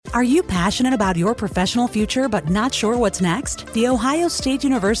Are you passionate about your professional future but not sure what's next? The Ohio State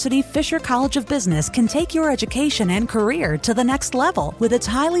University Fisher College of Business can take your education and career to the next level with its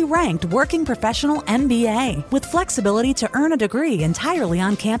highly ranked working professional MBA. With flexibility to earn a degree entirely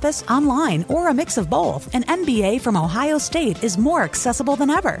on campus, online, or a mix of both, an MBA from Ohio State is more accessible than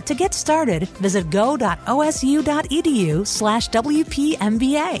ever. To get started, visit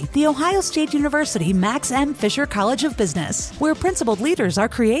go.osu.edu/WPMBA, the Ohio State University Max M. Fisher College of Business, where principled leaders are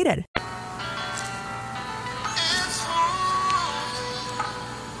created.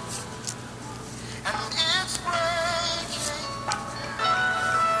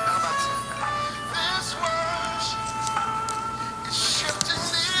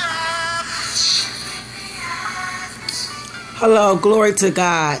 Hello, glory to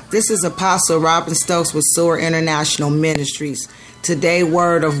God. This is Apostle Robin Stokes with SOAR International Ministries. Today,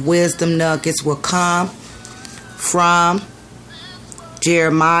 word of wisdom nuggets will come from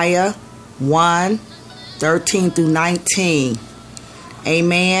Jeremiah 1:13 through 19.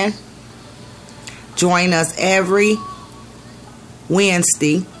 Amen. Join us every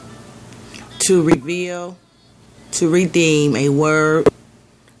Wednesday to redeem a word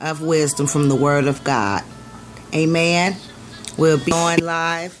of wisdom from the Word of God. Amen. We'll be on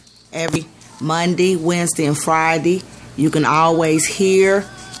live every Monday, Wednesday, and Friday. You can always hear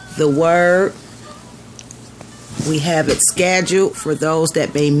the word. We have it scheduled for those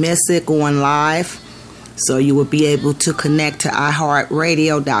that may miss it going live. So you will be able to connect to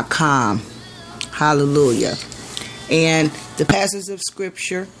iHeartRadio.com. Hallelujah. And the passage of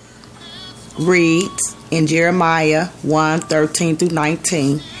scripture reads in Jeremiah 1:13 through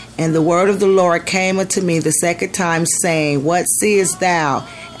 19. And the word of the Lord came unto me the second time, saying, What seest thou?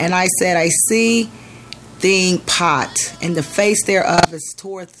 And I said, I see thing pot, and the face thereof is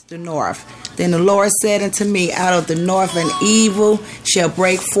towards the north. Then the Lord said unto me, Out of the north an evil shall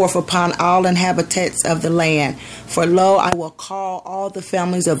break forth upon all inhabitants of the land. For lo, I will call all the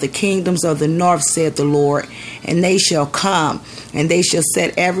families of the kingdoms of the north, said the Lord, and they shall come, and they shall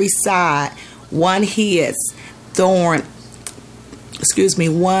set every side one his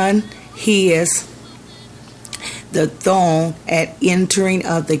the thorn at entering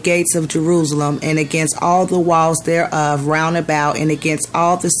of the gates of Jerusalem, and against all the walls thereof round about, and against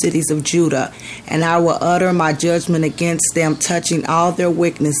all the cities of Judah. And I will utter my judgment against them, touching all their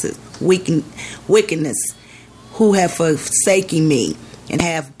wickedness, who have forsaken me, and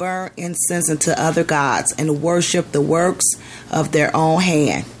have burnt incense unto other gods, and worship the works of their own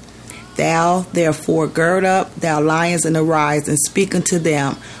hand. Thou therefore gird up, thou lions, and arise, and speak unto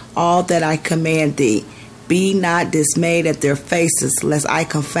them all that I command thee. Be not dismayed at their faces, lest I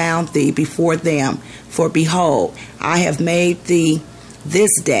confound thee before them. For behold, I have made thee this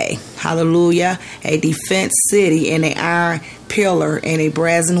day, hallelujah, a defense city, and an iron pillar, and a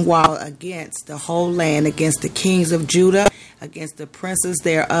brazen wall against the whole land, against the kings of Judah, against the princes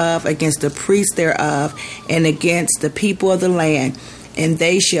thereof, against the priests thereof, and against the people of the land. And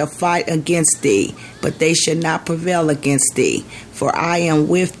they shall fight against thee, but they shall not prevail against thee. For I am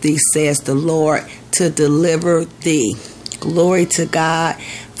with thee, says the Lord, to deliver thee. Glory to God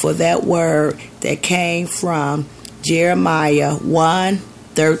for that word that came from Jeremiah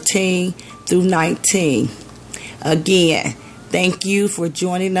 1:13 through 19. Again, thank you for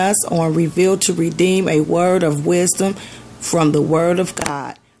joining us on Reveal to Redeem, a word of wisdom from the Word of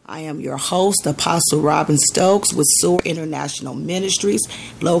God. I am your host, Apostle Robin Stokes with SOAR International Ministries,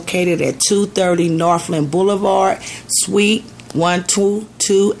 located at 230 Northland Boulevard, Suite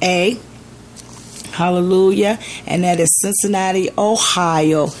 122A. Hallelujah. And that is Cincinnati,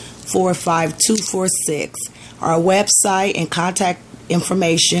 Ohio, 45246. Our website and contact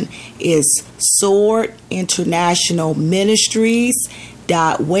information is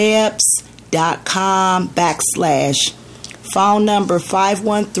SOARinternationalministries.webs.com/ Phone number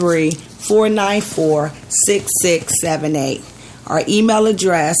 513-494-6678. Our email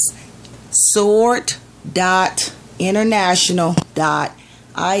address,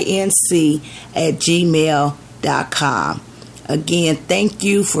 sword.international.inc@gmail.com. Again, thank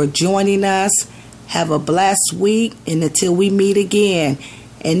you for joining us. Have a blessed week, and until we meet again,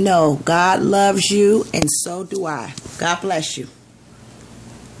 and know God loves you, and so do I. God bless you.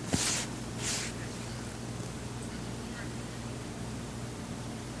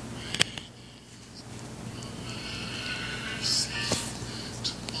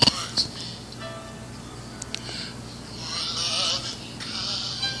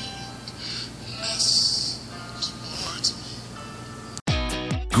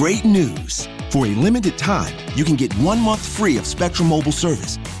 Great news. For a limited time, you can get 1 month free of Spectrum Mobile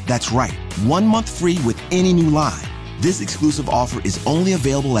service. That's right, 1 month free with any new line. This exclusive offer is only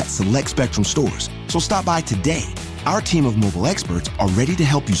available at select Spectrum stores, so stop by today. Our team of mobile experts are ready to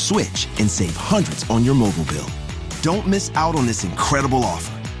help you switch and save hundreds on your mobile bill. Don't miss out on this incredible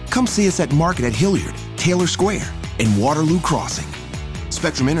offer. Come see us at Market at Hilliard, Taylor Square, and Waterloo Crossing.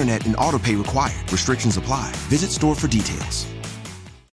 Spectrum Internet and autopay required. Restrictions apply. Visit store for details.